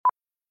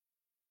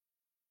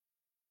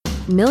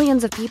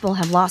Millions of people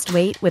have lost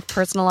weight with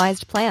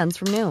personalized plans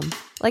from Noom.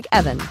 Like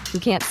Evan, who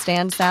can't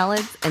stand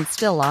salads and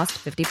still lost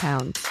 50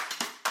 pounds.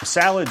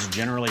 Salads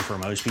generally for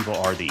most people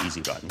are the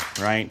easy button,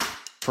 right?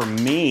 For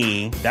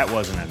me, that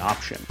wasn't an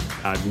option.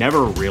 I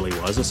never really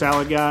was a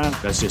salad guy.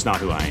 That's just not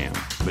who I am.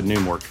 But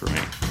Noom worked for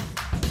me.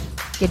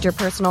 Get your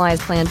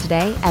personalized plan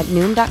today at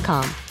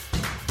Noom.com.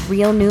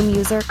 Real Noom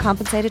user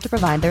compensated to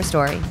provide their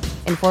story.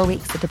 In 4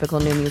 weeks, the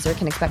typical Noom user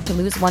can expect to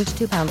lose 1 to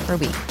 2 pounds per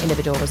week.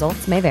 Individual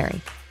results may vary.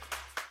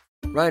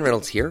 Ryan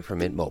Reynolds here from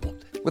Mint Mobile.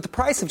 With the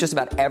price of just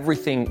about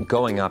everything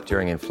going up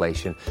during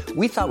inflation,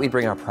 we thought we'd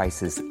bring our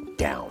prices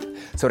down.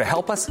 So to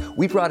help us,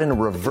 we brought in a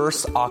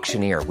reverse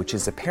auctioneer, which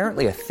is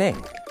apparently a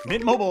thing.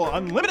 Mint Mobile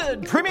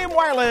Unlimited Premium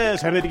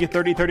Wireless. How to get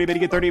 30, 30, bit to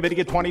get 30, bit to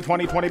get 20,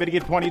 20, 20, bit to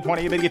get 20,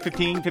 20, bit to get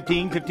 15,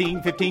 15,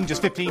 15, 15,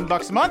 just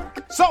 $15 a month?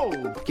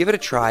 Sold! Give it a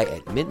try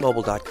at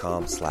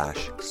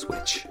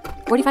mintmobile.com/switch.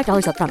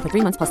 $45 up front for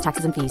 3 months plus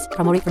taxes and fees.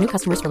 Promo rate for new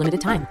customers for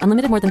limited time.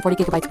 Unlimited more than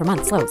 40 gigabytes per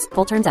month. Slows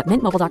full terms at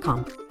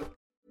mintmobile.com.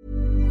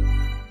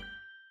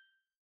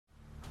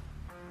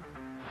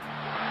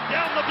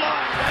 Down the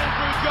blind,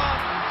 Andrew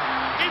John.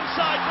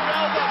 Inside for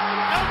Albert.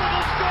 Albert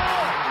will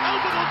score.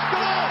 Albert will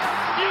score.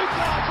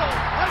 Newcastle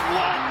have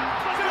won.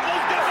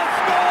 Fiddler's going to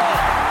score.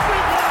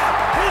 Fiddler,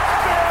 it's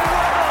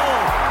farewell.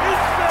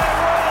 It's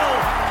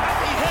farewell. And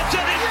he hits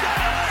it. He's got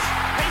it.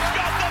 He's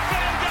got the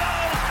field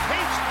goal.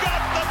 He's got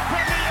the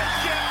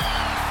premiership.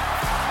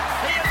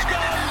 He has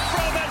gone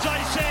from, as I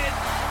said,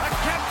 a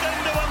captain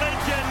to a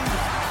legend.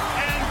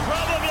 And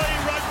probably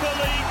rugby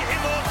league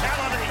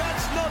immortality.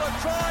 That's not a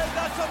try.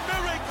 That's a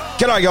miracle.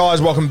 G'day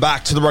guys, welcome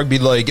back to the Rugby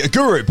League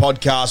Guru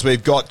podcast.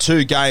 We've got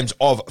 2 games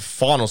of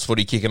finals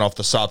footy kicking off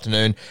this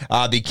afternoon.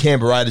 The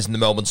Canberra Raiders and the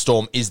Melbourne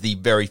Storm is the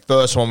very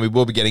first one. We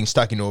will be getting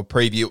stuck into a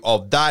preview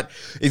of that.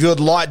 If you would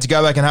like to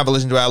go back and have a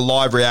listen to our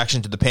live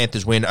reaction to the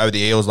Panthers win over the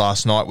Eels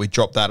last night, we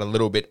dropped that a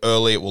little bit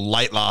early,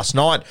 late last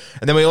night.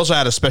 And then we also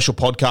had a special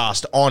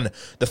podcast on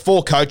the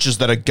 4 coaches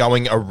that are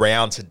going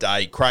around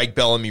today. Craig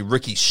Bellamy,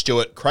 Ricky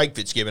Stewart, Craig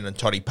Fitzgibbon and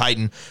Toddy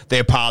Payton.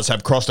 Their paths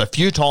have crossed a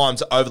few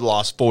times over the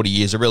last 40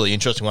 years. A really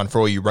interesting one for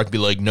all you rugby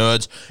league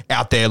nerds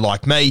out there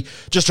like me.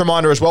 Just a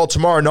reminder as well,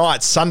 tomorrow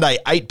night, Sunday,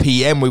 8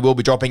 p.m, we will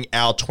be dropping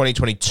our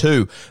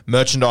 2022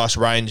 merchandise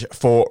range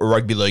for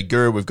Rugby League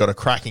Guru. We've got a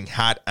cracking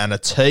hat and a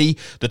tee.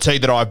 The tee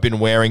that I've been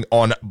wearing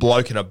on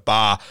Bloke in a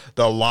Bar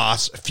the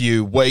last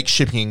few weeks,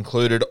 shipping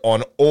included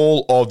on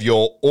all of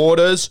your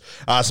orders.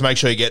 So make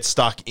sure you get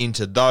stuck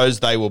into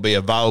those. They will be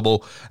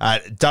available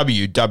at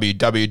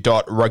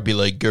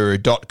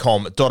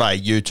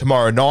www.rugbyleagueguru.com.au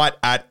tomorrow night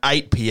at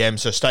 8 p.m,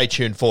 so stay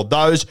tuned for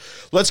those.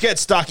 Let's get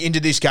stuck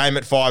into this game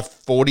at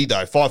 5:40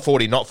 though.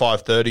 5:40, not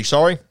 5:30,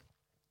 sorry.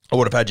 I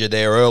would have had you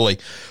there early.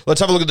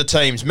 Let's have a look at the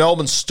teams.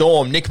 Melbourne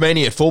Storm, Nick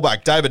Meaney at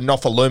fullback, David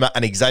Nofaluma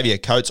and Xavier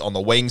Coates on the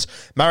wings,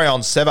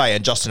 Marion Seve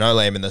and Justin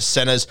Olam in the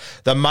centres,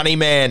 the money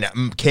man,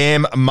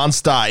 Cam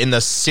Munster in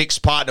the 6,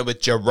 partner with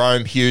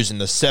Jerome Hughes in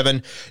the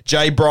 7,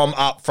 Jay Brom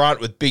up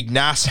front with Big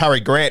Nass,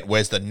 Harry Grant,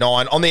 where's the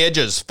 9? On the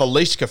edges,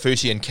 Felice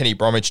Kafusi and Kenny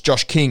Bromwich,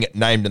 Josh King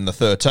named in the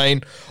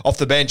 13. Off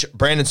the bench,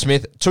 Brandon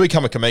Smith, Tui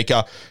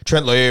Kamakamika,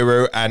 Trent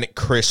Loiero and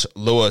Chris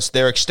Lewis.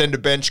 Their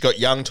extended bench got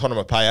Young,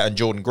 Tonamapea and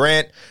Jordan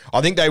Grant.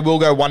 I think they will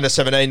go 1 to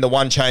 17. The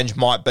one change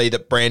might be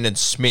that Brandon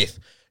Smith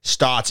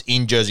starts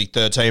in jersey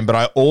 13, but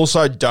I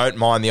also don't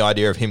mind the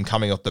idea of him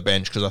coming off the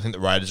bench because I think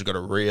the Raiders have got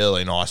a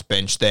really nice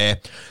bench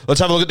there. Let's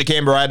have a look at the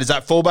Canberra Raiders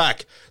at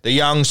fullback. The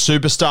young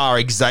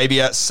superstar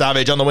Xavier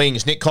Savage on the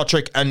wings, Nick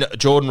Kotrick and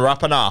Jordan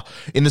Rapana.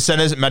 In the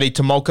centres, Matty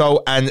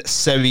Tomoko and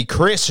Sevi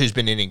Chris, who's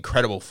been in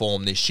incredible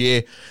form this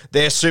year.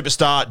 Their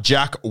superstar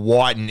Jack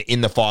Whiten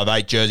in the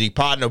 5'8 jersey,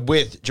 partnered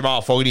with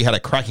Jamal Fogarty, had a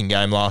cracking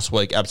game last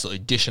week, absolutely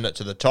dishing it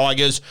to the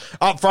Tigers.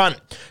 Up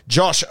front,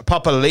 Josh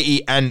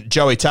Papali'i and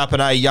Joey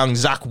Tapane. Young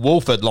Zach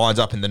Wolford lines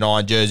up in the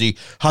 9 jersey.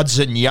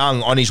 Hudson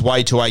Young on his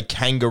way to a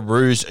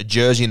Kangaroos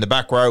jersey in the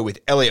back row with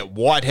Elliot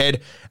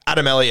Whitehead.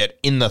 Adam Elliott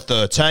in the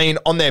 13.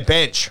 On their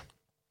bench,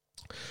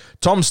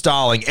 Tom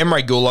Starling,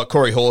 Emre Gula,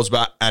 Corey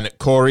Horsburgh, and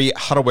Corey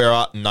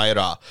Harawira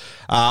Naira.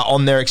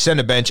 On their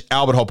extended bench,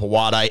 Albert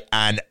Hopewade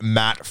and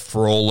Matt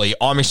Frawley.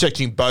 I'm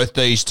expecting both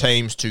these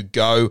teams to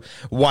go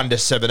 1 to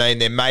 17.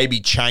 There may be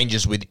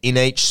changes within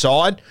each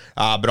side,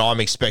 but I'm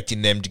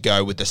expecting them to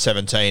go with the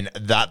 17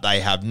 that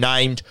they have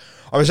named.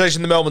 I'm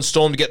expecting the Melbourne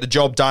Storm to get the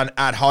job done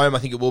at home. I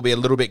think it will be a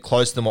little bit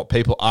closer than what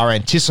people are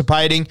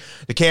anticipating.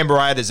 The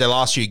Canberra Raiders, their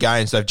last few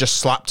games, they've just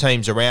slapped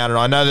teams around, and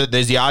I know that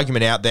there's the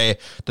argument out there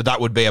that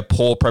that would be a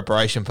poor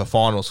preparation for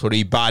finals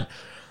footy, but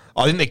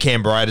I think the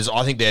Canberra Raiders,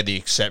 I think they're the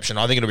exception.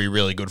 I think it'll be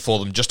really good for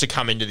them just to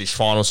come into this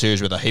final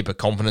series with a heap of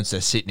confidence. They're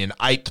sitting in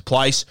 8th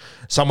place.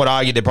 Some would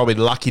argue they're probably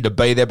lucky to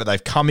be there, but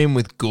they've come in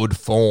with good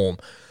form.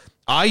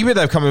 Arguably,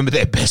 they've come in with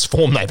their best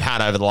form they've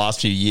had over the last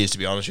few years, to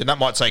be honest. And that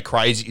might sound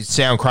crazy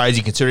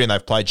considering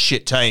they've played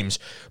shit teams,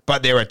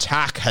 but their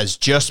attack has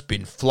just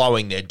been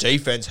flowing. Their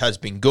defense has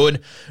been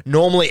good.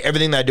 Normally,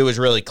 everything they do is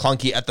really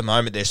clunky. At the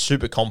moment, they're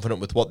super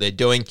confident with what they're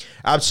doing.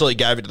 Absolutely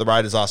gave it to the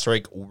Raiders last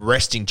week,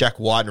 resting Jack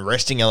White and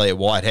resting Elliot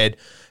Whitehead.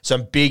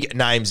 Some big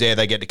names there.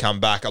 They get to come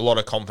back. A lot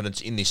of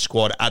confidence in this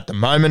squad at the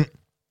moment.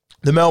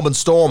 The Melbourne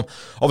Storm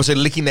obviously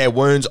licking their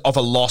wounds off a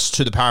loss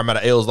to the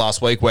Parramatta Eels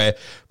last week, where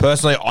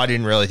personally I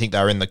didn't really think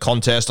they were in the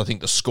contest. I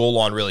think the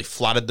scoreline really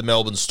flattered the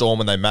Melbourne Storm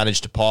when they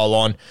managed to pile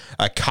on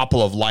a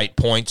couple of late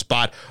points,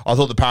 but I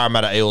thought the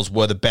Parramatta Eels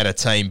were the better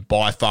team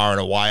by far and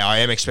away. I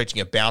am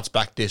expecting a bounce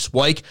back this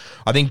week.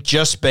 I think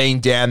just being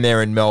down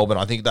there in Melbourne,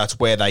 I think that's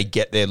where they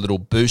get their little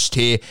boost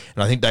here,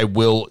 and I think they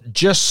will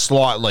just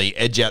slightly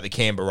edge out the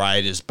Canberra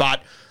Raiders,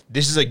 but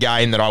this is a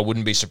game that I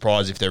wouldn't be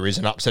surprised if there is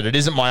an upset. It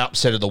isn't my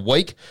upset of the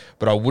week,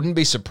 but I wouldn't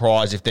be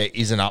surprised if there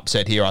is an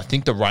upset here. I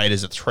think the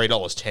Raiders at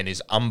 $3.10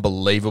 is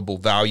unbelievable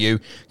value,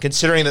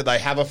 considering that they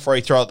have a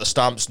free throw at the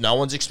stumps. No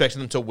one's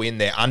expecting them to win.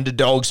 They're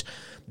underdogs.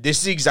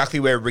 This is exactly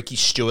where Ricky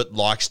Stewart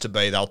likes to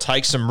be. They'll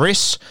take some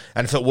risks,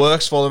 and if it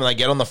works for them and they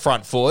get on the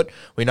front foot,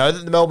 we know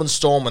that the Melbourne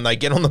Storm, when they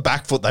get on the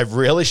back foot, they've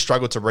really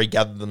struggled to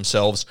regather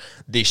themselves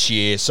this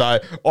year. So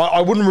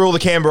I wouldn't rule the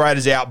Canberra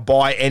Raiders out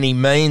by any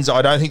means.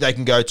 I don't think they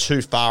can go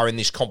too far in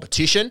this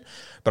competition.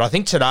 But I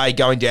think today,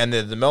 going down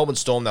there to the Melbourne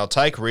Storm, they'll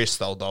take risks,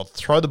 they'll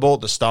throw the ball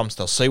at the stumps,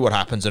 they'll see what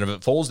happens, and if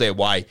it falls their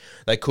way,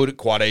 they could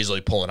quite easily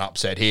pull an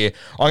upset here.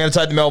 I'm going to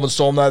take the Melbourne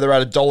Storm, though. They're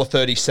at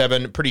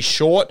 $1.37, pretty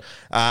short,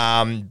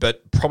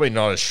 but probably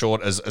not as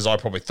short as I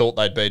probably thought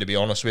they'd be, to be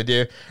honest with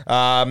you.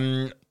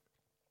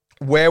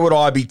 Where would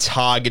I be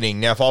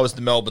targeting? Now, if I was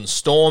the Melbourne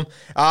Storm,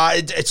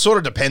 it sort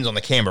of depends on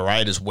the Canberra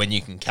Raiders when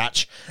you can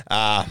catch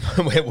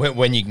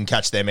when you can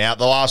catch them out.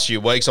 The last few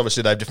weeks,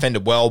 obviously, they've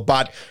defended well,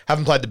 but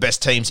haven't played the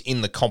best teams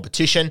in the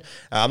competition.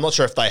 I'm not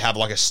sure if they have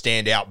like a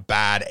standout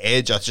bad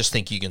edge. I just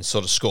think you can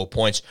sort of score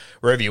points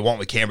wherever you want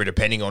with Canberra,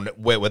 depending on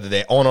whether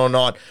they're on or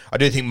not. I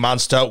do think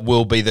Munster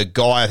will be the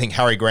guy. I think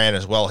Harry Grant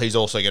as well. He's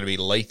also going to be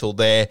lethal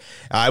there.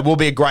 It will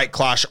be a great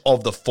clash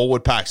of the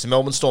forward packs. The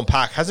Melbourne Storm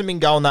pack hasn't been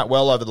going that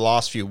well over the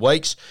last few weeks.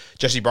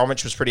 Jesse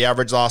Bromwich was pretty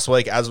average last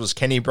week, as was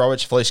Kenny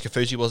Bromwich. Felice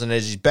Kafusi wasn't at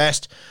his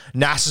best.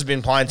 Nass has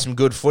been playing some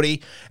good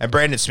footy. And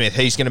Brandon Smith,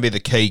 he's going to be the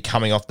key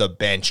coming off the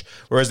bench.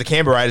 Whereas the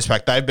Canberra Raiders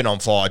pack, they've been on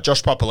fire.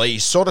 Josh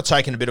Papali'i's sort of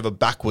taken a bit of a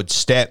backward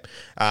step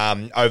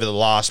over the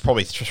last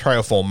probably 3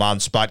 or 4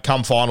 months. But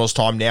come finals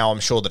time now, I'm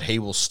sure that he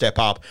will step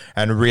up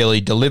and really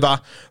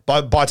deliver.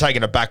 By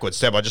taking a backward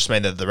step, I just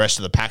mean that the rest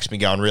of the pack's been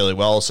going really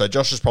well. So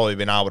Josh has probably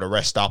been able to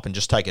rest up and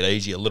just take it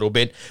easy a little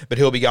bit. But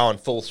he'll be going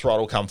full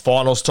throttle come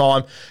finals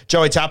time.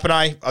 Joey Tapine,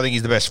 I think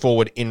he's the best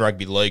forward in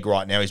rugby league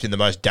right now. He's been the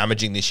most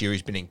damaging this year.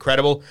 He's been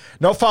incredible.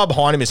 Not far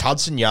behind him is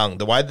Hudson Young.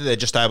 The way that they're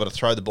just able to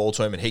throw the ball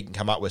to him and he can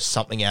come up with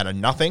something out of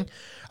nothing.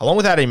 Along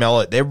with Adam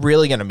Mellett, they're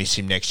really going to miss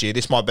him next year.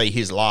 This might be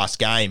his last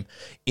game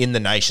in the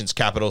nation's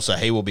capital, so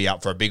he will be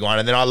up for a big one.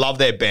 And then I love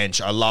their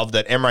bench. I love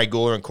that Emre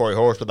Guler and Corey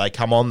Horace, but they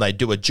come on, they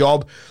do a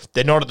job.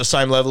 They're not at the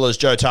same level as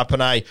Joe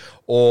Tapine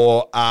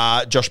or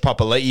Josh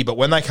Papali'i, but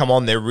when they come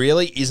on, there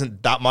really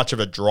isn't that much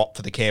of a drop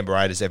for the Canberra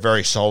Raiders. They're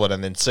very solid.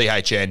 And then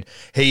CHN,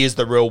 he is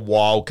the real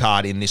wild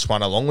card in this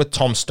one, along with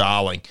Tom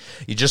Starling.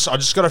 I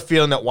just got a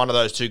feeling that one of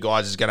those two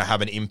guys is going to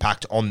have an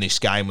impact on this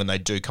game when they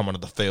do come onto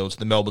the field. So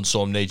the Melbourne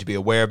Storm need to be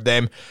aware of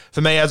them.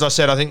 For me, as I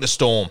said, I think the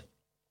Storm.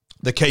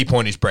 The key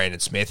point is Brandon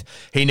Smith.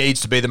 He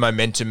needs to be the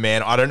momentum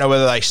man. I don't know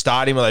whether they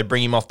start him or they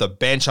bring him off the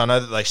bench. I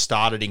know that they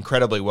started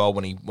incredibly well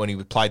when he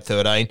played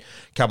 13 a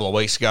couple of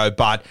weeks ago.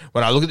 But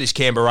when I look at this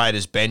Canberra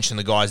Raiders bench and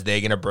the guys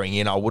they're going to bring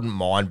in, I wouldn't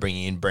mind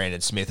bringing in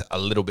Brandon Smith a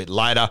little bit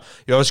later.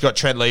 You also got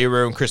Trent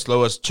Learoux and Chris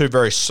Lewis, two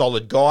very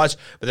solid guys,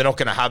 but they're not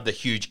going to have the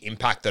huge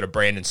impact that a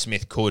Brandon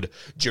Smith could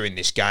during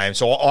this game.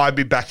 So I'd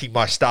be backing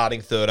my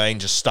starting 13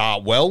 to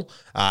start well,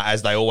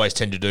 as they always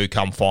tend to do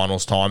come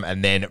finals time,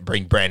 and then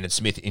bring Brandon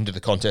Smith into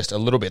the contest a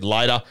little bit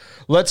later.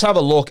 Let's have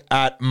a look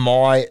at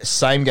my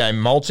same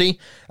game multi.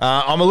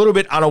 I'm a little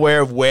bit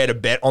unaware of where to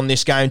bet on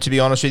this game, to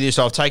be honest with you.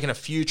 So I've taken a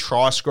few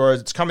try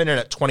scorers. It's coming in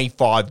at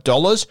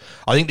 $25.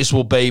 I think this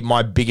will be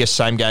my biggest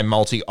same game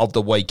multi of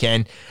the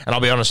weekend. And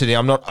I'll be honest with you,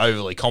 I'm not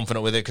overly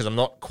confident with it because I'm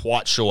not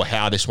quite sure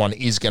how this one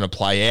is going to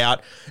play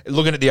out.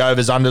 Looking at the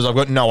overs unders, I've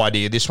got no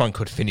idea. This one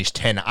could finish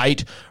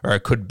 10-8 or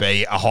it could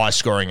be a high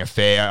scoring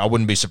affair. I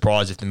wouldn't be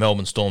surprised if the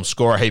Melbourne Storm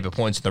score a heap of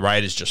points and the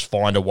Raiders just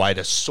find a way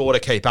to sort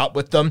of keep up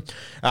with them.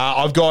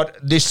 I've got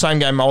this same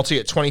game multi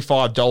at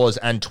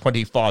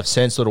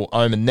 $25.25, little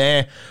omen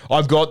there.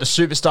 I've got the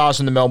superstars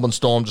from the Melbourne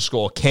Storm to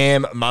score.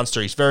 Cam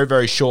Munster, he's very,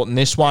 very short in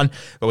this one,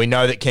 but we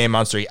know that Cam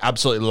Munster, he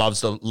absolutely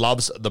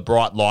loves the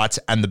bright lights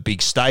and the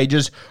big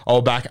stages.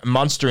 I'll back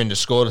Munster in to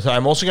score today.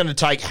 I'm also going to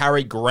take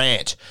Harry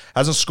Grant.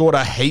 Hasn't scored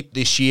a heap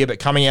this year, but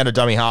coming out of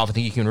dummy half, I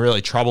think he can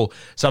really trouble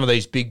some of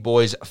these big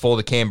boys for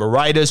the Canberra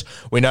Raiders.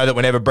 We know that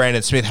whenever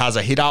Brandon Smith has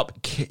a hit up,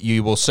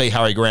 you will see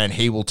Harry Grant.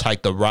 He will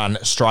take the run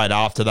straight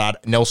after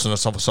that. Nelson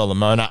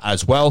Asafa-Solomona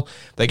as well.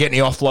 They get any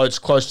offloads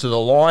close to the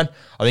line,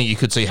 I think you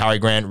could see Harry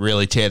Grant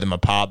really tear them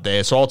apart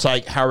there. So I'll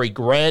take Harry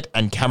Grant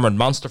and Cameron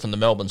Munster from the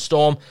Melbourne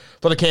Storm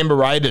for the Canberra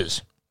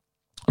Raiders.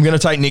 I'm going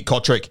to take Nick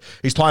Kotrick.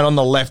 He's playing on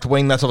the left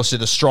wing. That's obviously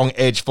the strong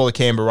edge for the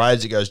Canberra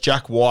Raiders. It goes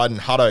Jack White and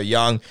Hutto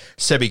Young,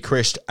 Sebi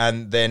Christ,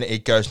 and then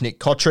it goes Nick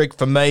Kotrick.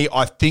 For me,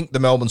 I think the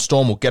Melbourne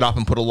Storm will get up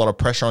and put a lot of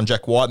pressure on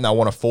Jack White, and they'll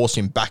want to force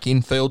him back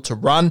infield to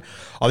run.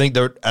 I think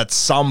that at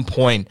some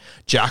point,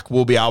 Jack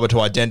will be able to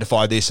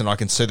identify this, and I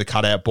can see the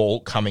cutout ball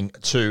coming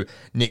to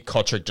Nick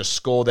Kotrick to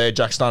score there.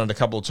 Jack's done it a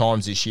couple of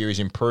times this year. He's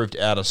improved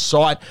out of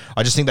sight.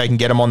 I just think they can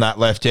get him on that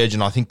left edge,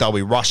 and I think they'll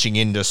be rushing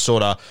in to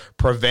sort of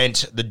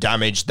prevent the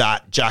damage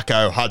that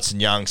Jacko, Hudson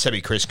Young,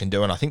 Sebi Chris can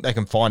do, and I think they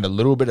can find a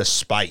little bit of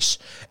space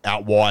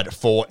out wide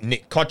for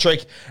Nick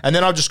Kotrick. And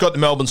then I've just got the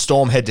Melbourne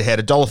Storm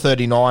head-to-head,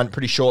 $1.39,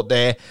 pretty short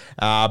there.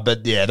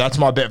 But yeah, that's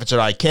my bet for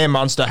today. Cam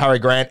Munster, Harry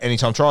Grant,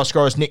 anytime try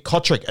scorers. Nick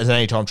Kotrick as an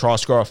anytime try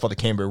scorer for the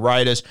Canberra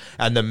Raiders,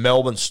 and the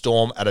Melbourne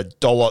Storm at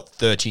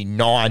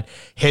 $1.39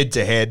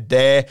 head-to-head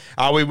there.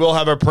 We will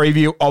have a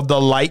preview of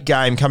the late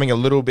game coming a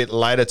little bit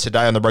later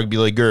today on the Rugby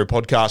League Guru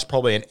podcast,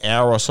 probably an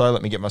hour or so.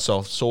 Let me get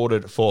myself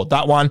sorted for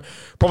that one.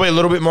 Probably a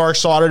little bit more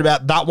excited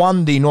about that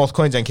one, the North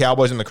Queensland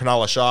Cowboys and the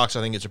Cronulla Sharks.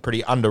 I think it's a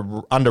pretty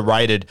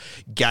underrated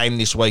game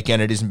this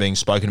weekend. It isn't being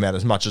spoken about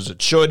as much as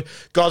it should.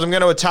 Guys, I'm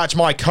going to attach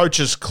my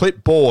coach's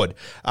clipboard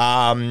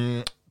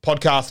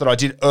podcast that I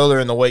did earlier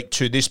in the week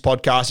to this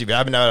podcast. If you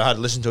haven't had to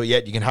listen to it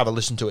yet, you can have a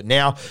listen to it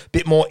now. A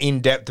bit more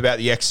in-depth about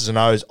the X's and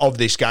O's of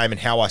this game and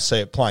how I see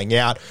it playing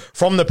out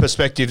from the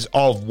perspectives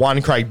of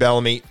one Craig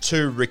Bellamy,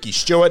 two Ricky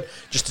Stewart,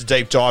 just a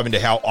deep dive into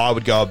how I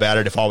would go about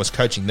it if I was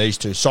coaching these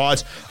two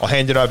sides. I'll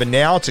hand it over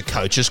now to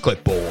Coach's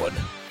Clipboard.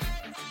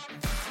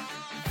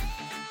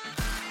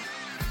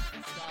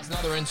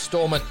 Another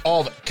installment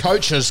of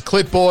Coach's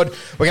Clipboard.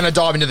 We're going to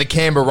dive into the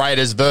Canberra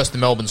Raiders versus the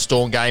Melbourne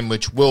Storm game,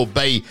 which will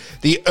be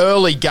the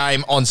early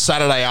game on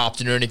Saturday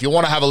afternoon. If you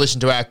want to have a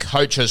listen to our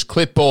Coach's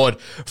Clipboard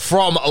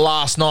from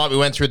last night, we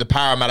went through the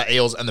Parramatta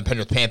Eels and the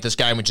Penrith Panthers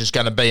game, which is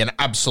going to be an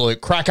absolute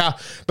cracker.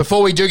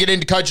 Before we do get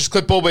into Coach's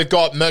Clipboard, we've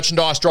got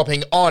merchandise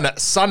dropping on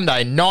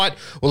Sunday night.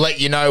 We'll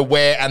let you know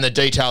where and the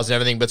details and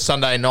everything, but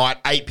Sunday night,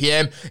 8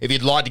 p.m, if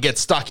you'd like to get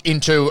stuck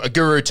into a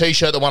Guru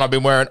t-shirt, the one I've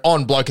been wearing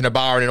on Bloke in a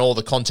Bar and in all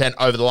the content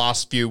over the last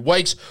few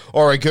weeks,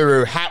 or a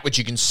Guru hat, which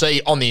you can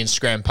see on the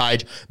Instagram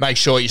page, make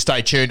sure you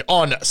stay tuned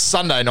on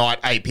Sunday night,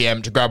 8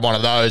 p.m, to grab one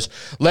of those.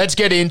 Let's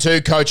get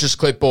into Coach's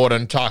Clipboard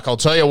and Tuck. I'll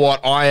tell you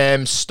what, I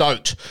am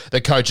stoked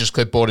that Coach's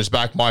Clipboard is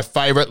back. My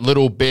favourite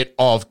little bit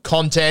of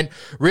content.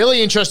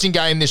 Really interesting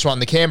game, this one.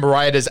 The Canberra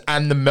Raiders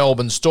and the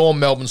Melbourne Storm.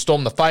 Melbourne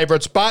Storm, the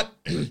favourites, but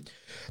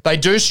they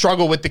do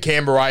struggle with the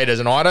Canberra Raiders,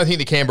 and I don't think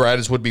the Canberra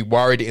Raiders would be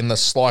worried in the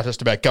slightest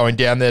about going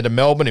down there to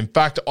Melbourne. In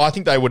fact, I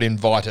think they would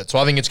invite it. So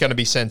I think it's going to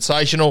be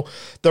sensational.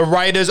 The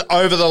Raiders,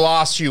 over the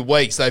last few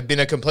weeks, they've been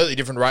a completely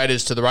different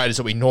Raiders to the Raiders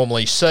that we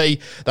normally see.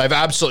 They've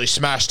absolutely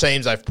smashed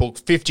teams. They've put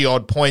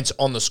 50-odd points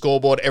on the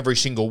scoreboard every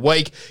single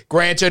week.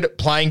 Granted,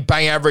 playing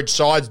bang-average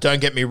sides,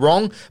 don't get me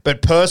wrong,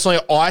 but personally,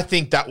 I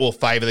think that will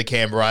favour the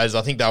Canberra Raiders.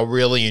 I think they'll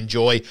really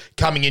enjoy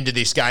coming into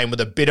this game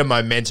with a bit of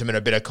momentum and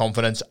a bit of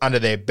confidence under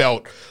their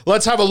belt.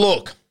 Let's have a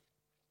look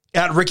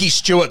at Ricky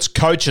Stewart's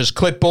Coach's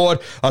Clipboard.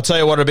 I'll tell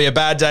you what, it'd be a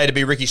bad day to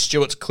be Ricky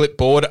Stewart's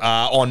clipboard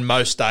on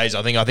most days.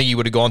 I think he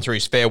would have gone through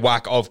his fair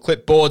whack of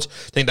clipboards.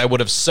 I think they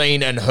would have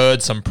seen and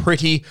heard some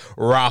pretty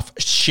rough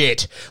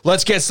shit.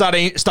 Let's get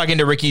stuck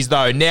into Ricky's,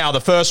 though. Now, the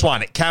first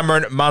one,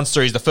 Cameron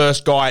Munster is the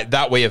first guy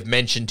that we have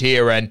mentioned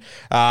here, and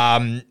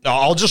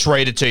I'll just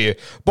read it to you.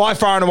 By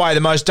far and away,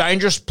 the most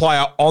dangerous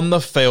player on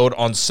the field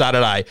on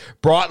Saturday.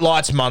 Bright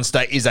Lights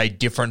Munster is a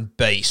different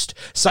beast.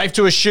 Safe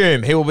to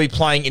assume he will be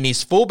playing in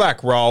his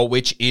fullback role,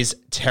 which is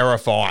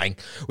terrifying.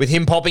 With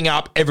him popping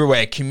up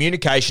everywhere,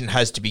 communication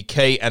has to be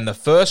key, and the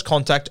first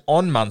contact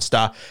on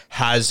Munster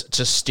has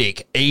to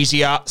stick.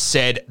 Easier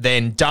said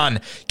than done.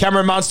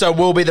 Cameron Munster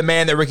will be the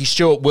man that Ricky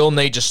Stewart will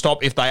need to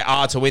stop if they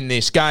are to win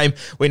this game.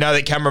 We know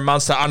that Cameron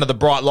Munster, under the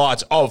bright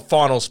lights of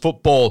finals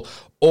football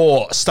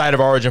or State of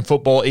Origin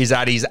football, is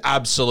at his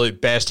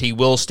absolute best. He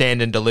will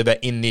stand and deliver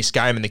in this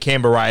game, and the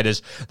Canberra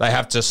Raiders, they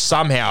have to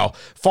somehow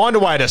find a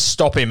way to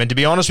stop him. And to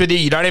be honest with you,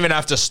 you don't even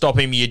have to stop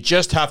him. You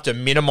just have to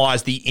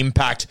minimise the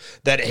impact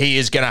that he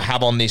is going to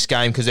have on this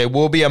game, because there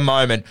will be a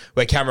moment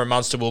where Cameron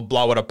Munster will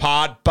blow it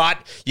apart, but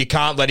you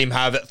can't let him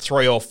have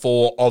 3 or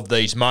 4 of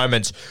these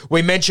moments.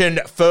 We mentioned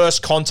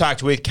first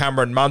contact with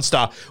Cameron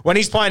Munster. When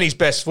he's playing his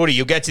best footy,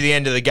 you'll get to the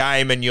end of the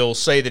game and you'll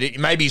see that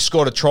maybe he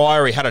scored a try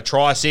or he had a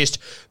try assist,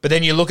 but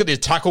then you look at the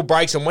tackle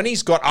breaks, and when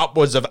he's got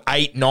upwards of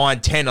 8, 9,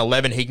 10,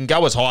 11, he can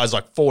go as high as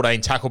like 14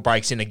 tackle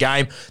breaks in a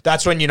game.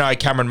 That's when you know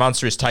Cameron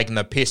Munster is taking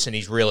the piss and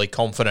he's really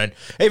confident.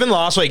 Even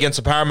last week against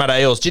the Parramatta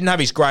Eels, didn't have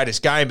his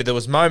greatest game, but there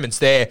was moments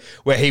there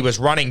where he was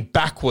running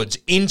backwards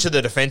into the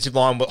defensive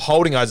line,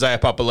 holding Isaiah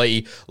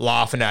Papali'i,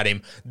 laughing at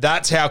him.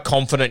 That's how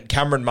confident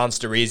Cameron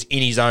Munster is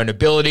in his own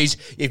abilities.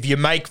 If you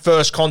make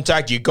first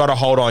contact, you've got to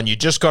hold on. You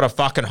just got to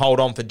fucking hold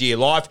on for dear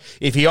life.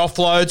 If he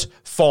offloads,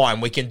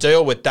 fine, we can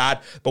deal with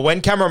that. But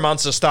when Cameron Munster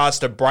Munster starts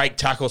to break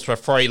tackles for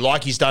free,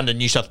 like he's done to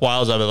New South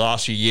Wales over the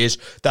last few years,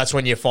 that's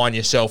when you find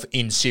yourself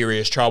in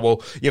serious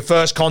trouble. Your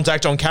first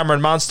contact on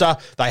Cameron Munster,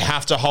 they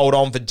have to hold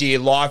on for dear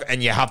life,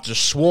 and you have to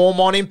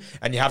swarm on him,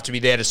 and you have to be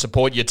there to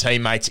support your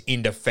teammates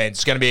in defence.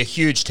 It's going to be a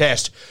huge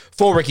test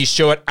for Ricky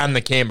Stuart and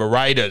the Canberra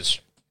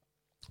Raiders.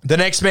 The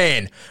next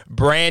man,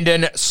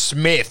 Brandon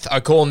Smith.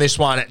 I call this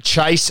one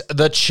Chase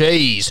the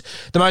Cheese.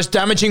 The most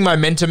damaging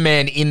momentum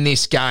man in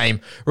this game.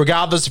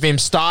 Regardless of him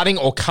starting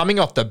or coming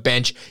off the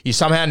bench, you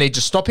somehow need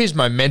to stop his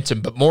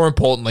momentum, but more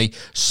importantly,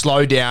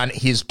 slow down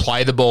his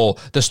play the ball.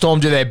 The Storm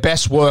do their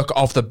best work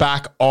off the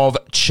back of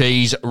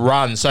Cheese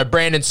runs. So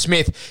Brandon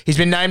Smith, he's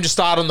been named to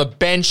start on the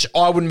bench.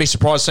 I wouldn't be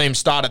surprised to see him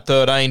start at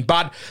 13,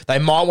 but they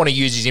might want to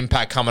use his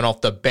impact coming off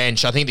the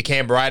bench. I think the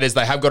Canberra Raiders,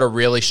 they have got a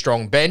really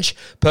strong bench.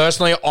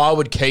 Personally, I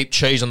would keep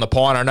Cheese on the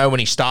pine. I know when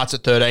he starts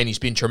at 13, he's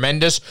been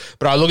tremendous,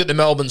 but I look at the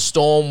Melbourne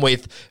Storm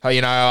with,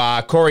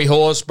 Corey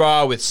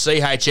Horsburgh, with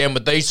CHM,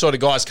 with these sort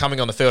of guys coming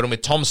on the field, and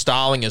with Tom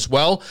Starling as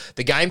well.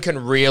 The game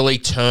can really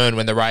turn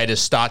when the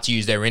Raiders start to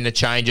use their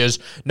interchanges.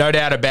 No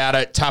doubt about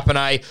it.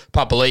 Tapane,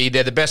 Papali,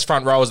 they're the best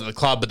front rowers at the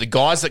club, but the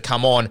guys that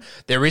come on,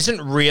 there isn't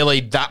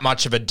really that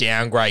much of a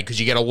downgrade because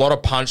you get a lot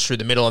of punch through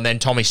the middle, and then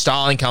Tommy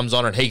Starling comes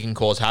on and he can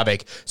cause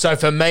havoc. So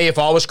for me, if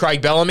I was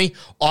Craig Bellamy,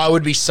 I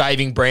would be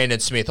saving Brandon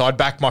Smith. I'd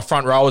back my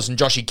front rowers and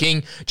Joshy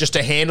King just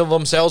to handle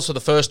themselves for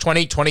the first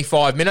 20,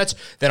 25 minutes.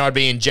 Then I'd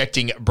be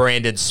injecting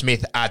Brandon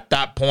Smith at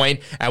that point.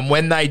 And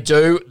when they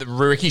do,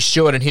 Ricky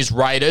Stuart and his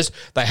Raiders,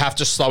 they have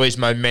to slow his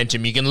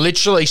momentum. You can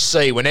literally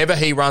see whenever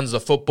he runs the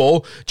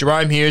football,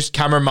 Jerome Hughes,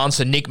 Cameron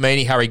Munster, Nick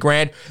Meaney, Harry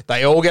Grant,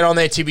 they all get on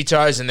their tippy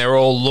toes and they're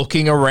all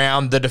looking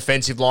around the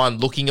defensive line,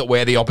 looking at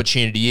where the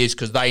opportunity is,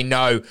 because they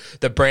know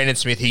that Brandon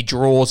Smith, he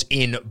draws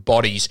in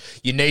bodies.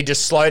 You need to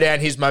slow down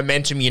his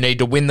momentum. You need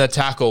to win the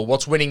tackle.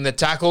 What's winning the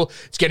tackle?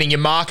 It's getting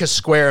your markers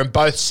square in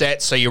both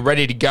sets so you're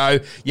ready to go.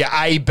 Your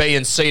A, B,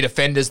 and C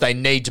defenders, they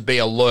need to be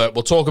alert.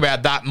 We'll talk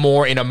about that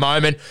more in a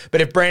moment.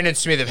 But if Brandon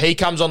Smith, if he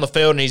comes on the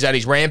field and he's at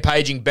his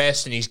rampaging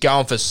best and he's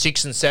going for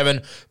 6 and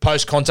 7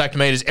 post-contact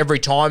meters every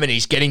time and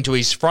he's getting to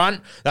his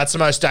front, that's the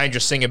most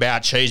dangerous thing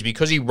about Cheese,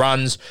 because he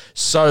runs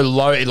so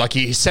low, like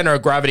his center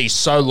of gravity is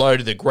so low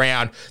to the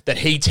ground that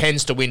he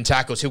tends to win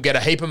tackles. He'll get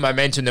a heap of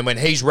momentum, then when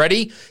he's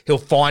ready, he'll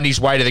find his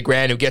way to the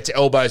ground, he'll get to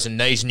elbows and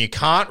knees, and you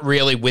can't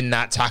really win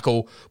that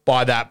tackle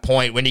by that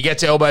point. When you get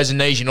to elbows and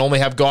knees, you normally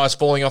have guys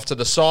falling off to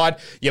the side.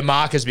 Your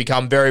markers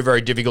become very,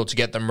 very difficult to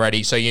get them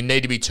ready. So you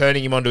need to be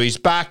turning him onto his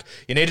back.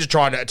 You need to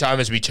try to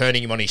almost be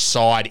turning him on his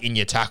side in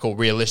your tackle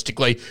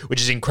realistically,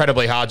 which is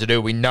incredibly hard to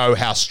do. We know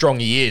how strong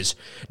he is.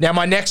 Now,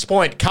 my next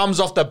point comes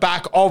off the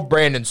back of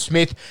Brandon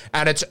Smith,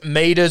 and it's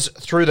meters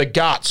through the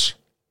guts.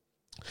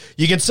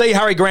 You can see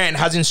Harry Grant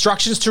has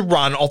instructions to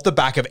run off the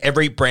back of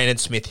every Brandon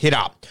Smith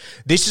hit-up.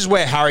 This is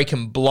where Harry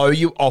can blow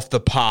you off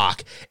the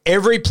park.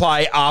 Every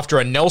play after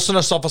a Nelson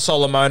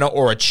Asafa-Solomona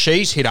or a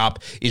Cheese hit-up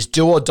is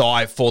do or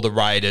die for the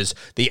Raiders.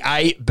 The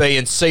A, B,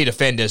 and C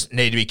defenders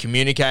need to be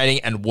communicating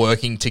and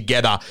working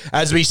together.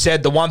 As we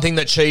said, the one thing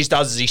that Cheese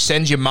does is he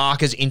sends your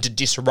markers into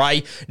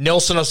disarray.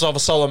 Nelson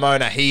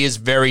Asafa-Solomona, he is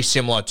very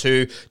similar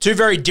to two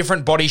very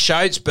different body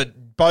shapes, but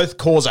both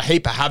cause a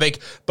heap of havoc,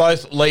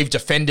 both leave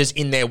defenders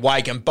in their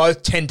wake, and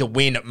both tend to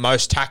win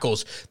most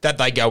tackles that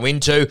they go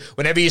into.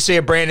 Whenever you see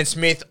a Brandon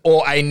Smith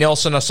or a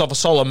Nelson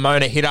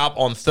Asafa-Solomona hit up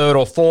on third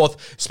or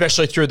fourth,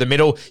 especially through the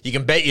middle, you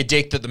can bet your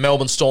dick that the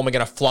Melbourne Storm are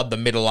going to flood the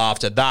middle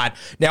after that.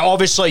 Now,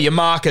 obviously, your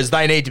markers,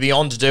 they need to be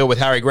on to deal with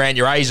Harry Grant.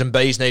 Your A's and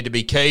B's need to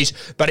be keys,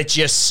 but it's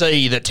your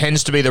C that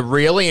tends to be the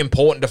really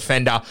important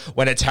defender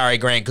when it's Harry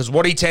Grant, because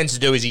what he tends to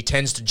do is he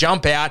tends to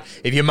jump out.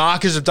 If your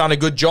markers have done a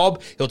good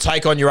job, he'll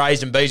take on your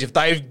A's and B's. If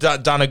they've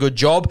done a good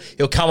job,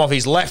 he'll come off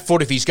his left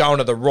foot if he's going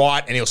to the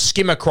right, and he'll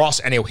skim across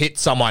and he'll hit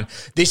someone.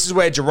 This is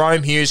where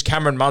Jerome Hughes,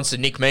 Cameron Munster,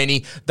 Nick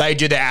Meaney, they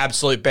do their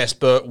absolute best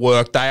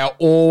work. They are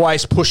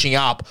always pushing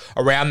up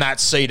around that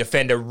C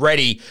defender,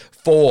 ready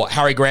for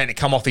Harry Grant to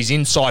come off his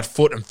inside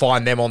foot and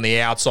find them on the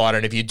outside.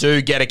 And if you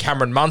do get a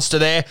Cameron Munster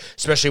there,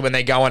 especially when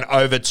they're going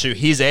over to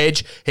his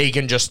edge, he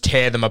can just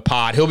tear them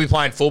apart. He'll be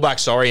playing fullback,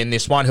 in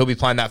this one. He'll be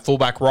playing that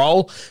fullback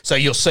role. So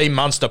you'll see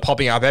Munster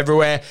popping up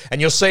everywhere, and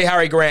you'll see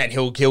Harry Grant.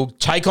 He'll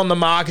take on the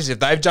markers. If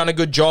they've done a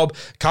good job,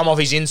 come off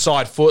his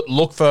inside foot,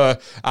 look for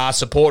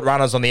support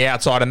runners on the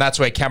outside, and that's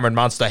where Cameron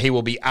Munster, he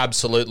will be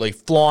absolutely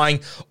flying.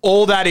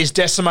 All that is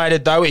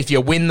decimated, though, if you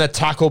win the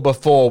tackle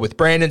before with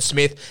Brandon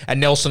Smith and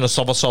Nelson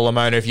Asafa-Solomona.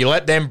 If you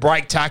let them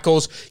break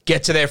tackles,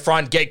 get to their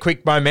front, get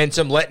quick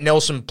momentum, let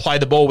Nelson play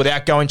the ball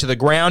without going to the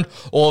ground,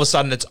 all of a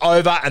sudden it's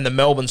over, and the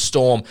Melbourne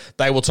Storm,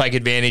 they will take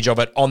advantage of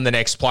it on the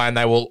next play, and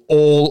they will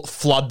all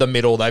flood the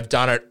middle. They've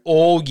done it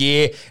all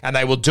year, and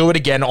they will do it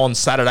again on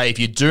Saturday if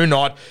you do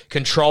not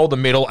control the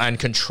middle and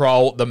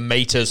control the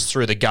meters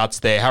through the guts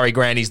there. Harry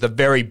Grant is the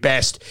very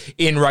best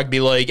in rugby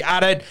league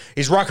at it.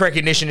 His ruck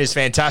recognition is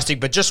fantastic,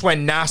 but just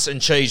when Nas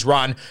and Cheese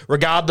run,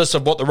 regardless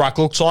of what the ruck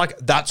looks like,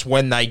 that's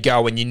when they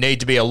go, and you need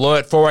to be alert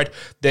alert for it.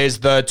 There's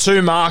the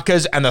 2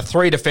 markers and the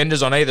 3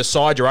 defenders on either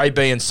side, your A,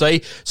 B, and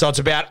C. So it's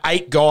about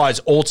 8 guys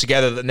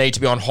altogether that need to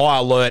be on high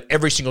alert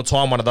every single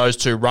time one of those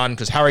 2 run,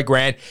 because Harry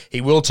Grant,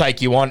 he will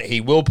take you on,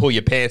 he will pull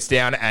your pants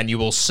down, and you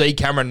will see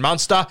Cameron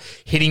Munster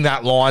hitting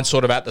that line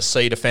sort of at the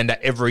C defender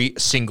every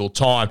single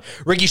time.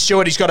 Ricky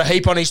Stewart, he's got a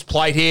heap on his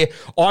plate here.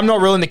 I'm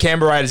not ruling the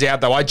Canberra Raiders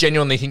out, though. I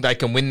genuinely think they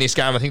can win this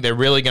game. I think they're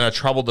really going to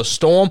trouble the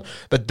Storm,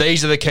 but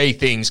these are the key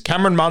things.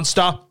 Cameron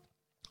Munster,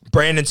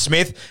 Brandon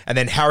Smith, and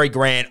then Harry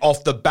Grant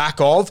off the back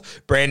of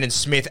Brandon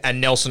Smith and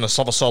Nelson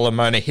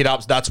Asafa-Solomona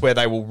hit-ups. That's where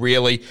they will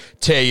really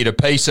tear you to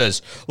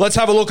pieces. Let's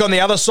have a look on the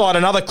other side.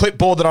 Another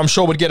clipboard that I'm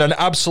sure would get an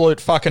absolute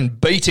fucking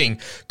beating.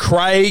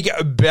 Craig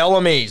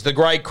Bellamy's, the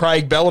great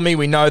Craig Bellamy.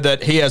 We know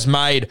that he has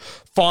made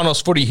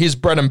finals footy his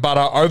bread and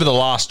butter over the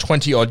last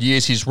 20-odd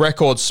years. His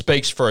record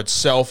speaks for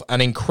itself. An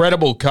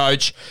incredible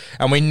coach.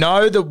 And we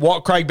know that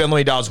what Craig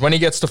Bellamy does when he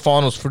gets to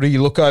finals footy,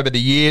 you look over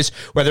the years,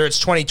 whether it's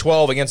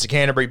 2012 against the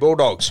Canterbury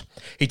Bulldogs,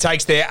 he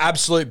takes their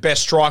absolute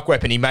best strike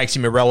weapon, he makes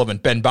him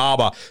irrelevant, Ben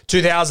Barber.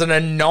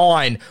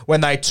 2009,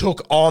 when they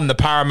took on the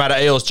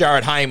Parramatta Eels,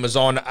 Jared Hayne was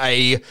on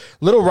a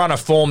little run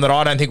of form that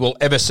I don't think we'll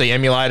ever see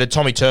emulated.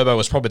 Tommy Turbo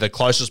was probably the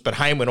closest, but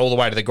Hayne went all the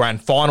way to the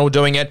grand final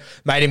doing it,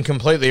 made him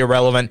completely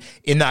irrelevant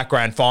in that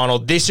grand final.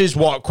 This is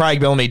what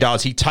Craig Bellamy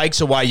does. He takes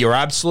away your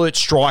absolute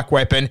strike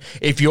weapon.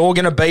 If you're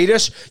going to beat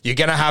us, you're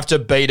going to have to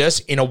beat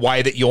us in a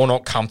way that you're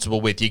not comfortable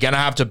with. You're going to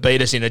have to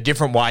beat us in a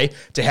different way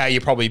to how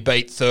you probably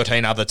beat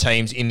 13 other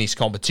teams in this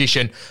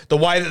competition. The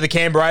way that the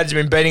Canberra Raiders have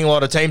been beating a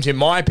lot of teams, in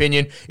my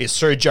opinion, is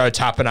through Joe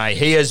Tapine.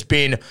 He has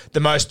been the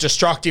most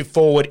destructive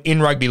forward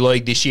in rugby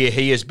league this year.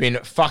 He has been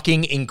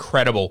fucking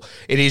incredible.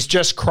 It is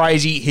just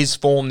crazy, his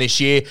form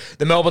this year.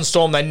 The Melbourne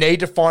Storm, they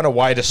need to find a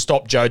way to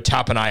stop Joe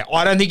Tapine.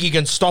 I don't think you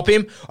can stop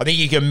him. I think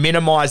you can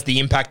minimise the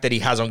impact that he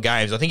has on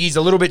games. I think he's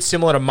a little bit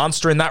similar to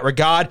Munster in that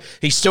regard.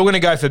 He's still going to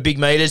go for big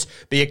meters,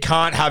 but you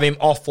can't have him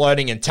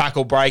offloading and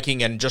tackle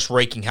breaking and just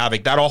wreaking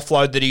havoc. That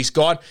offload that he's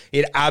got,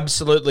 it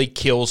absolutely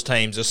kills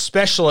teams,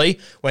 especially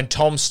when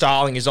Tom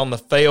Starling is on the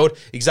field.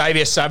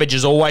 Xavier Savage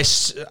is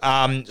always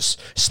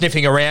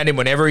sniffing around him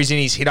whenever he's in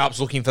his hit-ups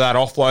looking for that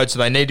offload, so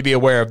they need to be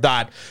aware of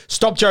that.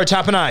 Stop Joe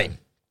Tapine.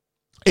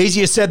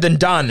 Easier said than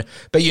done,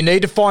 but you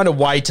need to find a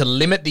way to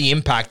limit the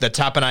impact that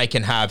Tapine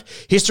can have.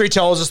 History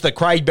tells us that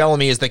Craig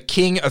Bellamy is the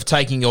king of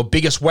taking your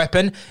biggest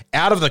weapon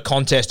out of the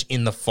contest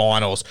in the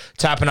finals.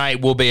 Tapine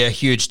will be a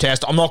huge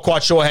test. I'm not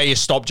quite sure how you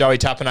stop Joey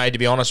Tapine, to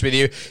be honest with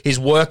you. His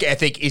work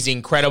ethic is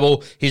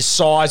incredible. His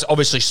size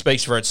obviously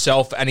speaks for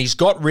itself, and he's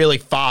got really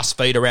fast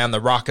feet around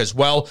the ruck as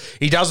well.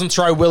 He doesn't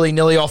throw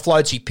willy-nilly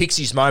offloads. He picks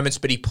his moments,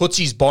 but he puts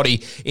his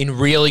body in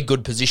really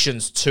good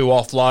positions to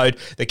offload.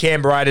 The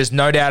Canberra Raiders,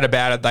 no doubt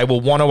about it, they will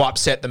want to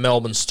upset the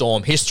Melbourne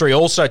Storm. History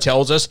also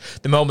tells us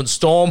the Melbourne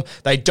Storm,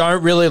 they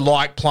don't really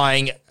like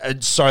playing,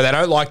 so they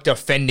don't like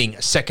defending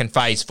second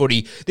phase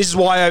footy. This is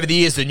why over the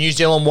years the New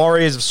Zealand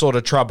Warriors have sort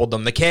of troubled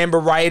them. The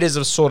Canberra Raiders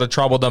have sort of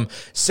troubled them.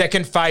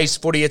 Second phase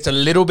footy, it's a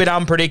little bit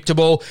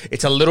unpredictable.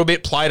 It's a little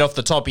bit played off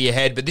the top of your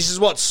head, but this is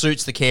what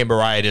suits the Canberra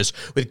Raiders.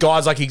 With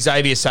guys like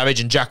Xavier Savage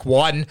and Jack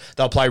Whiten,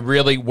 they'll play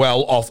really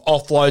well off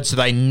offload, so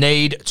they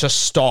need to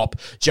stop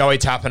Joey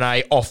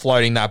Tapine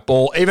offloading that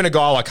ball. Even a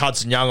guy like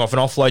Hudson Young off an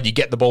offload, you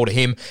get the ball to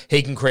him,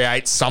 he can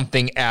create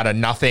something out of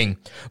nothing.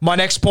 My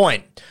next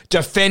point,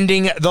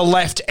 defending the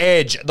left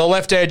edge. The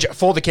left edge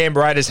for the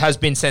Canberra Raiders has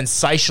been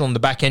sensational in the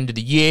back end of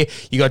the year.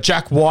 You got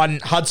Jack Whiten,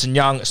 Hudson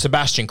Young,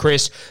 Sebastian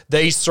Kris.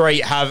 These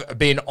three have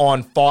been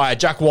on fire.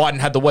 Jack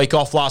Whiten had the week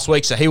off last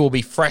week, so he will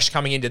be fresh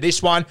coming into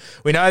this one.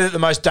 We know that the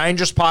most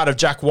dangerous part of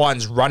Jack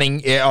Whiten's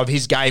of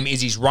his game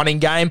is his running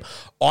game.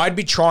 I'd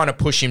be trying to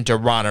push him to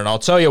run, and I'll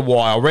tell you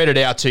why. I'll read it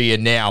out to you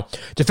now.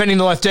 Defending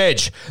the left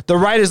edge. The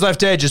Raiders'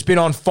 left edge has been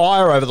on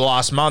fire over the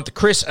last month.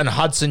 Kris and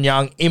Hudson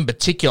Young, in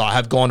particular,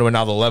 have gone to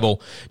another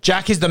level.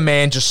 Jack is the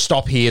man to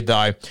stop here,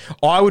 though.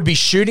 I would be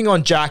shooting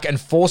on Jack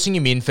and forcing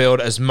him infield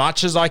as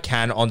much as I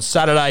can on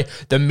Saturday.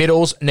 The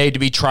middles need to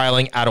be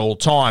trailing at all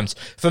times.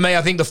 For me,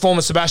 I think the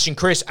former Sebastian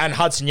Kris and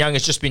Hudson Young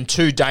has just been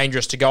too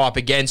dangerous to go up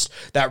against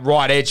that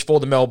right edge for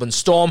the Melbourne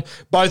Storm.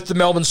 Both the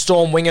Melbourne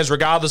Storm wingers,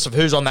 regardless of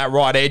who's on that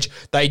right edge,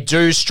 they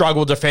do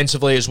struggle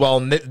defensively as well,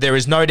 and there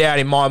is no doubt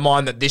in my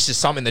mind that this is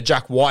something that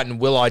Jack Whiten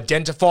will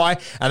identify,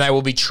 and they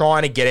will be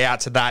trying to get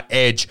out to that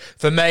edge.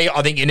 For me,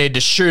 I think you need to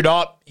shoot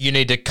up. You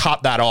need to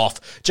cut that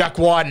off. Jack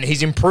Whiten,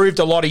 he's improved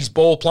a lot his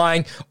ball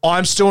playing.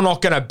 I'm still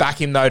not going to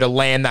back him, though, to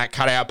land that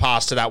cutout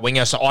pass to that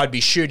winger, so I'd be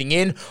shooting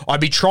in.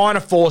 I'd be trying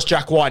to force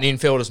Jack Whiten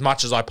infield as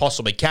much as I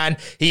possibly can.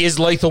 He is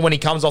lethal when he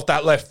comes off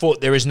that left foot.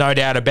 There is no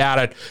doubt about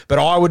it. But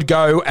I would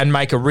go and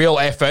make a real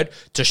effort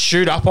to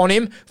shoot up on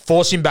him,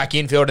 force him back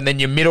infield, and then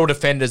your middle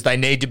defenders, they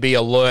need to be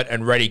alert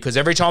and ready, because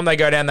every time they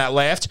go down that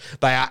left,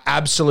 they are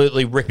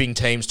absolutely ripping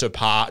teams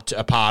apart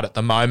at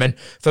the moment.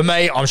 For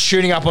me, I'm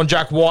shooting up on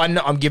Jack Whiten.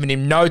 I'm giving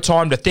him no no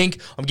time to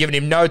think. I'm giving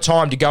him no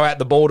time to go out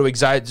the ball to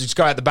just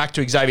go out the back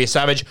to Xavier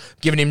Savage. I'm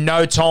giving him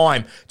no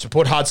time to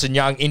put Hudson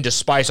Young into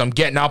space. I'm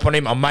getting up on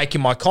him. I'm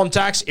making my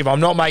contacts. If I'm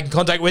not making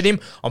contact with him,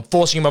 I'm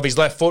forcing him off his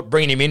left foot,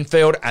 bringing him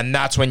infield, and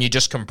that's when you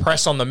just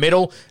compress on the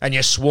middle and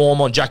you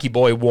swarm on Jackie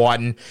Boy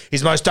Whiten.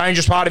 His most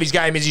dangerous part of his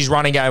game is his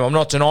running game. I'm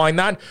not denying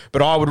that,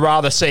 but I would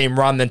rather see him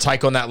run than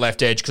take on that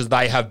left edge because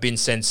they have been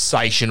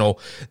sensational.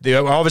 I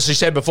obviously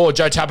said before,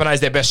 Joe Tapine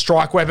is their best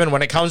strike weapon.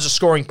 When it comes to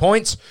scoring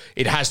points,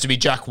 it has to be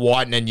Jack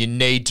Whiten, and you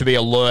need to be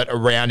alert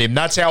around him.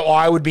 That's how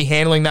I would be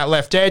handling that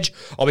left edge.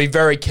 I'll be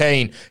very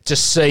keen to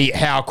see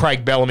how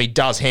Craig Bellamy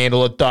does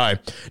handle it, though.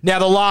 Now,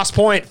 the last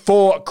point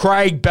for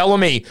Craig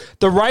Bellamy,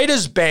 the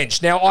Raiders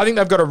bench. Now, I think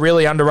they've got a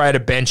really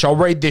underrated bench. I'll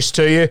read this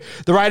to you.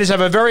 The Raiders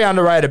have a very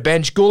underrated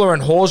bench. Gula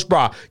and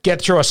Horsburgh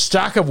get through a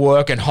stack of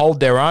work and hold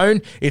their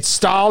own. It's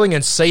Starling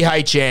and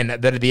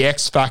CHN that are the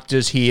X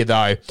factors here,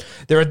 though.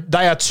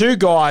 They are two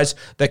guys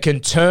that can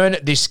turn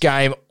this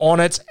game on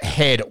its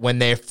head when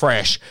they're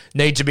fresh.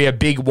 Need to be a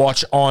big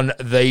watch on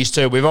these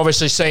two. We've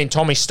obviously seen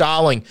Tommy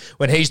Starling,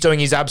 when he's doing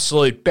his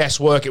absolute best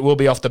work, it will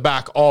be off the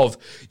back of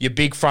your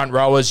big front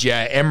rowers, your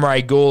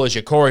Emre Gulas,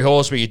 your Corey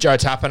Horsburgh, your Joe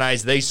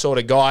Tapines, these sort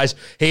of guys.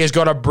 He has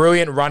got a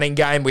brilliant running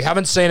game. We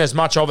haven't seen as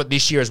much of it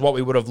this year as what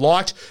we would have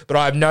liked, but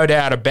I have no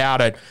doubt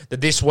about it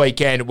that this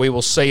weekend we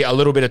will see a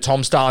little bit of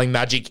Tom Starling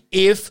magic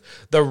if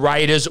the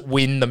Raiders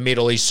win the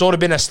middle. He's sort of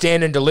been a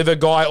stand and deliver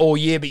guy all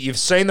year, but you've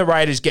seen the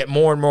Raiders get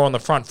more and more on the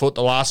front foot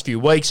the last few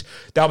weeks.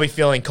 They'll be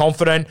feeling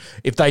confident.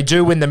 If they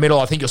do win the middle,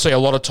 I think you'll see a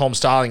lot of Tom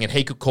Starling, and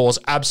he could cause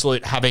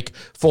absolute havoc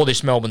for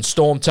this Melbourne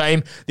Storm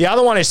team. The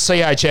other one is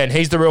CHN.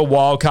 He's the real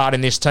wild card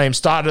in this team.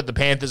 Started at the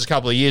Panthers a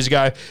couple of years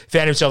ago,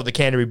 found himself at the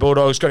Canterbury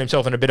Bulldogs, got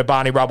himself in a bit of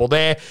Barney rubble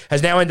there,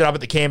 has now ended up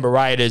at the Canberra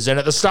Raiders. And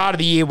at the start of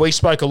the year, we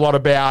spoke a lot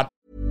about...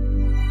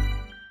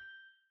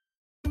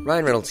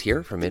 Ryan Reynolds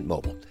here from Mint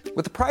Mobile.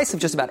 With the price of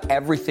just about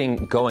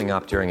everything going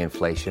up during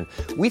inflation,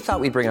 we thought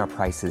we'd bring our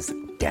prices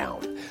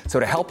down. So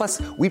to help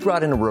us, we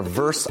brought in a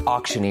reverse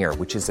auctioneer,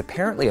 which is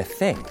apparently a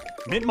thing.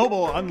 Mint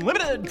Mobile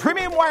Unlimited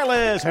Premium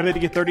Wireless. How to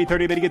get 30,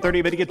 30, how to get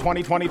 30, how to get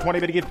 20, 20, 20,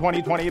 how to get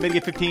 20, 20, how to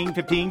get 15,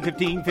 15,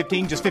 15,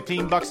 15, just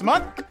 $15 a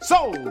month?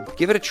 Sold!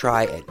 Give it a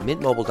try at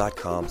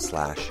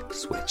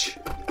mintmobile.com/switch.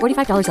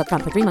 $45 up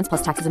front for 3 months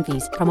plus taxes and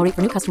fees. Promo rate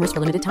for new customers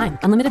for limited time.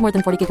 Unlimited more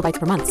than 40 gigabytes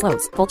per month.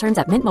 Slows full terms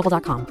at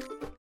mintmobile.com.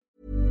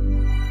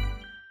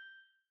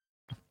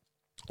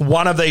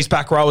 One of these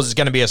back rowers is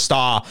going to be a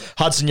star,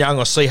 Hudson Young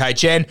or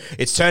CHN.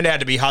 It's turned out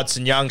to be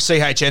Hudson Young.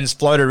 CHN's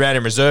floated around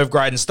in reserve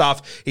grade and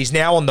stuff. He's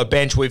now on the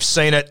bench. We've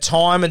seen it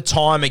time and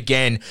time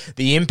again,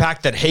 the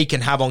impact that he can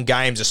have on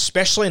games,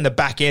 especially in the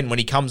back end when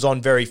he comes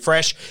on very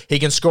fresh. He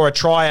can score a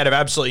try out of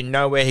absolutely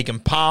nowhere. He can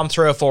palm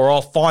 3 or 4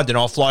 off, find an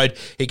offload.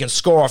 He can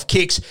score off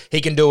kicks.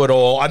 He can do it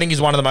all. I think he's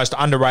one of the most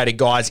underrated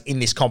guys in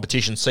this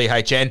competition,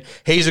 CHN.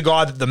 He's a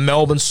guy that the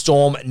Melbourne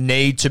Storm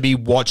need to be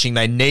watching.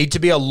 They need to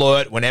be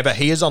alert whenever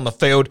he is on the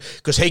field,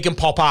 because he can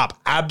pop up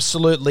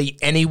absolutely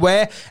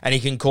anywhere and he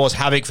can cause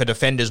havoc for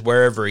defenders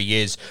wherever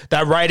he is.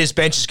 That Raiders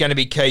bench is going to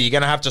be key. You're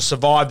going to have to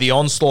survive the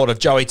onslaught of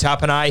Joey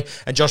Tapine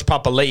and Josh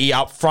Papali'i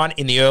up front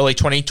in the early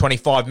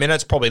 20-25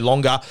 minutes, probably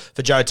longer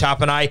for Joe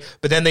Tapine.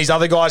 But then these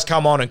other guys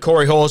come on, and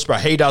Corey Horsburgh,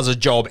 he does a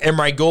job.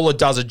 Emre Gula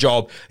does a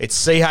job.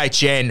 It's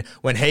CHN,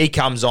 when he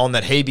comes on,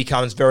 that he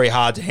becomes very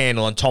hard to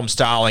handle, and Tom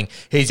Starling,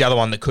 he's the other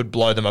one that could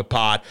blow them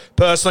apart.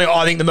 Personally,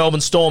 I think the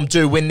Melbourne Storm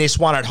do win this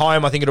one at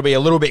home. I think it'll be a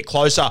little bit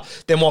closer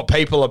than what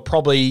people are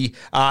probably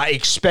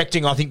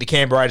expecting. I think the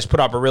Canberra Raiders put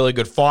up a really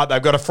good fight.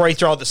 They've got a free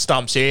throw at the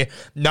stumps here.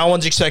 No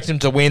one's expecting them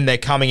to win. They're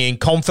coming in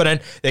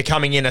confident. They're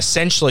coming in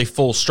essentially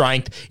full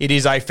strength. It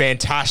is a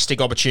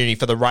fantastic opportunity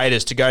for the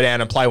Raiders to go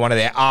down and play one of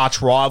their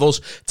arch rivals,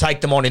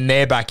 take them on in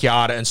their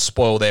backyard and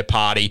spoil their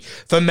party.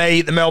 For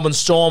me, the Melbourne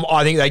Storm,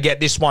 I think they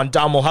get this one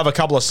done. We'll have a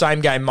couple of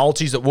same-game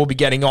multis that we'll be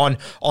getting on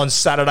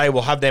Saturday.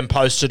 We'll have them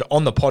posted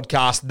on the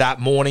podcast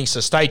that morning, so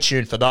stay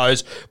tuned for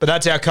those. But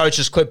that's our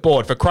coach's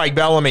clipboard for Craig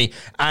Bellamy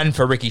and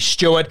for Ricky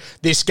Stewart.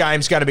 This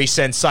game's going to be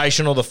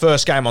sensational. The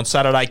first game on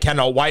Saturday,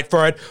 cannot wait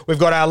for it. We've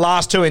got our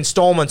last 2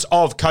 installments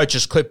of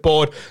Coach's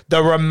Clipboard.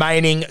 The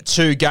remaining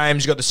 2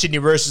 games, you've got the Sydney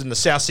Roosters and the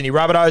South Sydney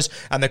Rabbitohs,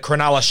 and the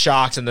Cronulla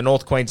Sharks and the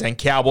North Queensland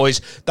Cowboys.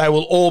 They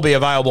will all be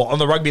available on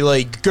the Rugby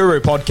League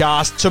Guru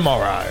podcast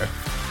tomorrow.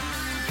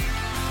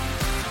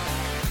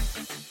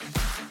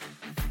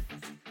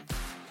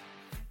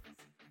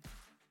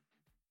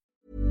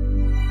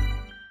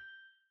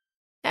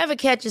 Ever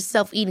catch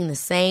yourself eating the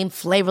same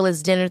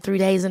flavorless dinner 3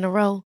 days in a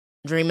row?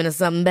 Dreaming of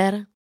something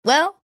better?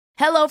 Well,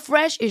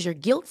 HelloFresh is your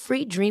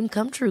guilt-free dream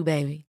come true,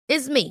 baby.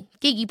 It's me,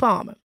 Keke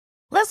Palmer.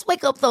 Let's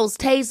wake up those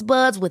taste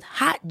buds with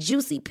hot,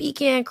 juicy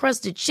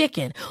pecan-crusted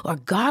chicken or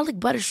garlic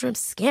butter shrimp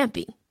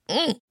scampi.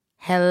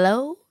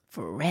 Hello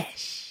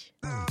Fresh.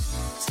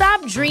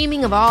 Stop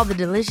dreaming of all the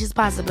delicious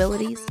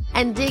possibilities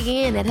and dig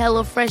in at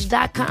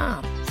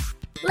HelloFresh.com.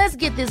 Let's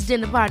get this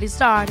dinner party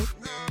started.